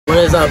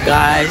is up,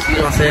 guys? You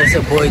know what I'm saying? It's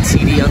your boy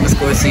TD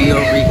underscore CEO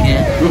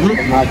Rican.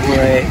 My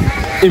boy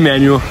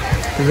Emmanuel.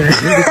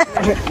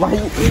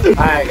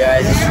 Alright,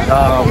 guys.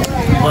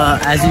 Well,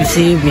 as you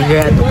see, we're here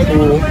at the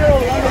pool,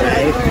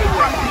 right?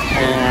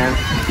 And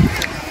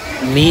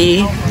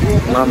me,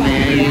 my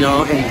man, you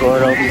know, and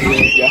Gord over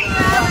here.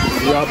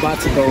 We're all about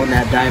to go in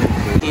that diving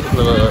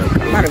pool.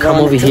 Come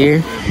over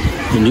here,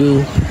 and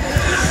you,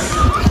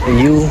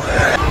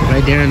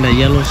 right there in the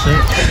yellow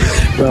shirt.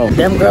 Bro,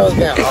 them girls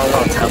been all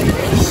on top of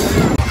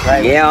us.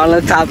 Right? Yeah, on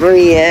the top of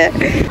me, yeah.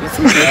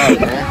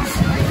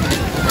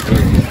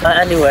 But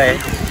anyway,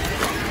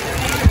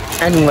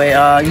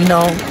 you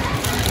know,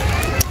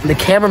 the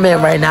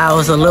cameraman right now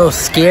is a little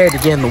scared to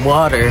get in the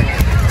water,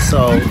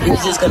 so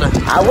he's just gonna.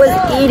 I was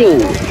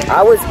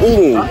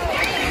eating.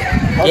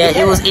 Yeah,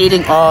 he was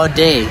eating all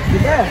day.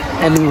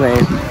 Anyway,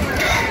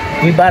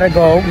 we about to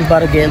go. We about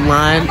to get in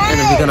line, and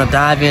then we're gonna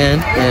dive in,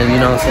 and you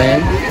know what I'm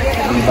saying?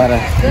 We about to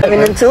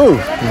diving in too.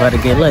 We about to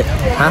get lit,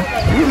 huh?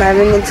 I'm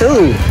diving in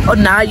too. Oh,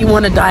 now you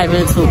want to dive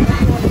in too?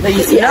 But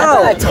you see,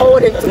 no, I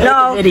told him to make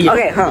the video.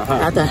 Okay, I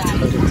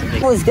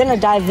was gonna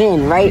dive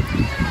in, right?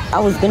 I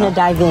was gonna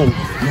dive in,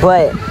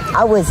 but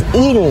I was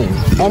eating,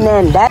 and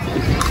then that.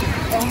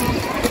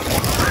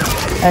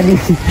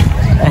 Anyway,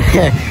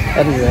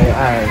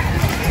 alright.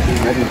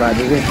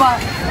 Everybody,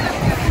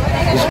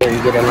 just where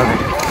you get in line.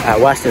 Alright,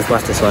 watch this.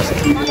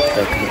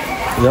 Okay.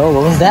 Yo,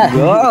 what was that?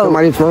 Yo,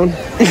 somebody's phone.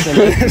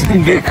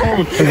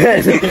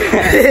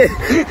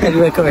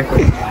 Anyway, come here.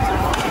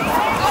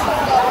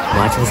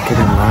 Watch us get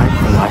in line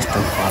and watch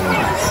them follow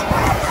us.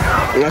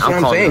 That's what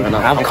I'm saying.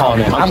 I'm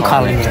calling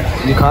it.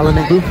 You calling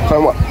it? For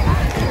what?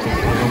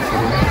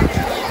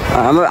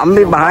 I'm gonna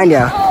be behind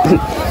ya.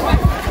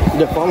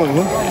 They're following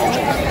you.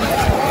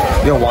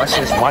 Yo, watch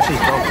this, bro.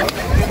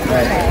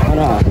 Right,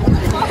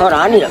 hold on,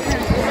 I need a.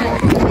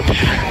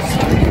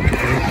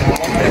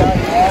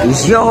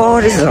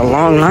 Yo, this is a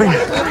long line.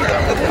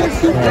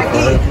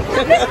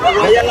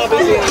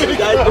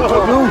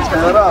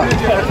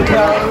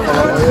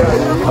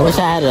 I wish I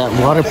had a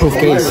waterproof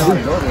case.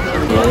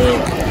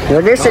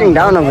 Yo, they're sitting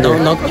down over there.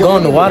 Don't go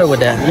in the water with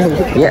that.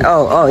 Yeah,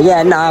 oh,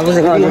 yeah, nah, I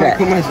wasn't gonna do that.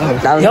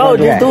 Yo,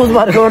 this dude's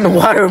about to go in the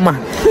water with my...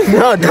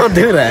 No, don't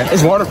do that.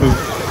 It's waterproof.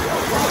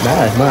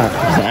 Nah, it's not.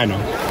 I know.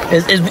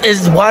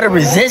 It's water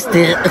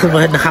resistant,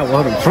 but not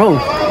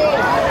waterproof.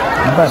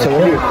 So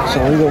what are you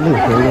gonna do?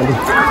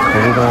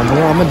 I'm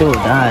gonna do a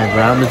dive,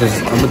 bro. I'm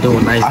gonna do a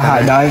nice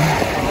dive.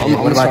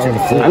 What about you?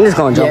 I'm just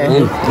gonna jump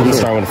in.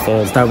 Start with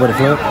a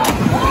flip.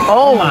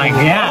 Oh my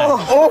god!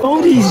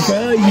 Oh, these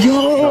bro,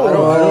 yo!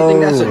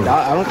 I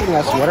don't think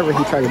that's whatever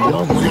he tried to do. Yo,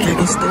 what did I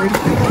get started?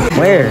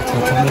 Where?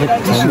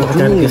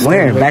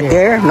 Where? Back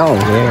there? No.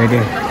 Yeah, right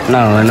there. No.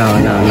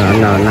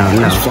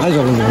 There's flies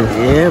all over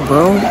here. Yeah,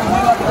 bro.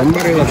 I'm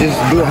about to just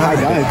do a high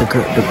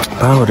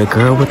dive. The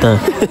girl with the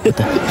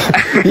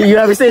you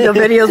ever seen the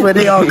videos where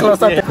they all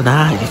close up?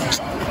 Nah.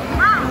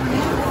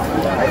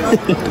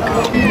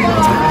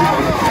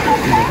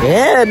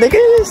 Yeah, nigga,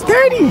 it's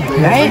dirty.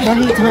 Right?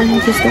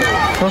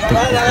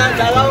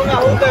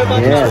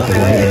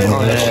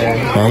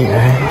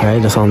 Right,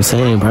 that's what I'm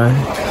saying, bro.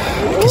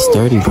 It's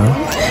dirty, bro.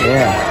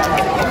 Yeah.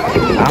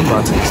 I'm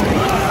about to stay.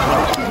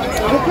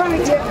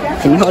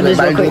 Can you hold this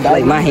real quick?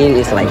 Like, my hand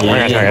is like...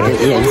 Yeah.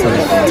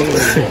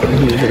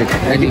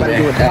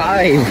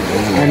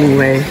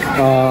 Anyway,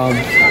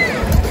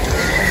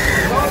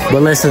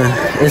 but listen,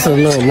 it's a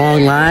little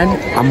long line.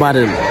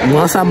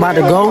 Once I'm about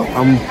to go,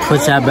 I'm gonna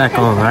put y'all back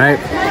on, alright?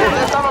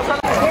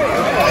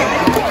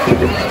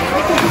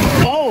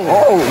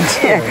 Oh,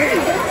 yeah.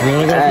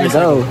 Alright,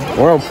 go.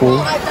 Whirlpool.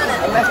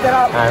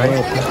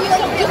 Alright.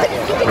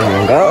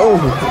 Go.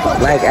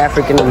 Like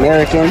African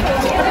American.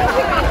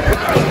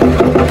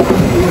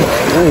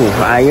 Ooh,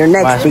 you're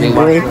next, big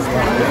boy.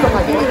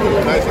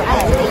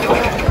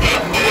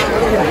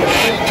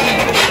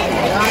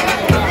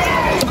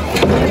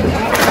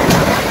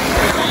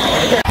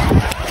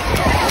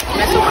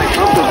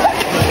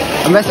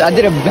 I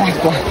did a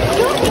backflip.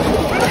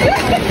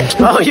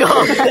 Oh, yo.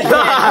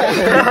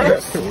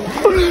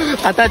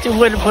 I thought you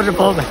wouldn't put it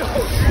over.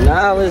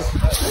 Nah, I was...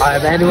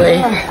 Alright, but anyway,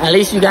 at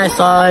least you guys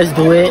saw us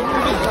do it.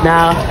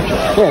 Now,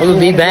 we'll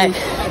be back.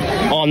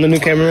 On the new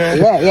camera?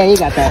 Yeah, you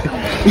got that.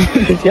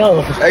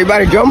 Yo.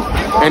 Everybody jump?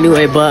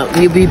 Anyway, but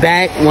we'll be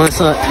back once...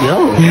 Yo,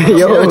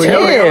 get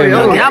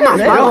out my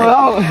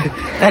phone.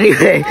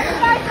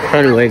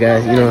 Anyway,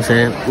 guys, you know what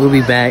I'm saying? We'll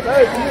be back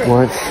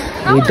once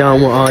we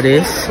done with all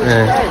this.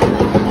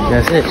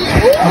 That's it.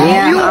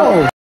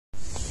 Yeah.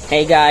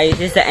 Hey guys,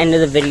 this is the end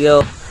of the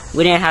video.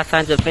 We didn't have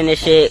time to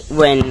finish it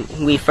when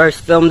we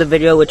first filmed the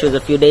video, which was a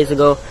few days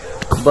ago.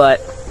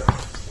 But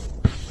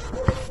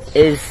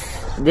this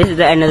is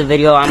the end of the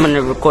video. I'm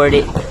gonna record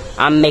it.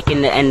 I'm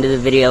making the end of the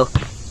video.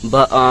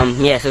 But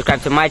yeah,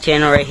 subscribe to my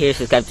channel right here.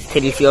 Subscribe to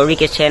TDC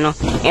Rica's channel,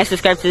 and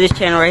subscribe to this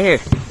channel right here.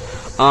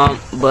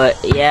 But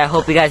yeah, I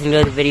hope you guys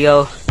enjoyed the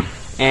video.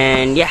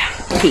 And yeah,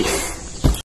 peace.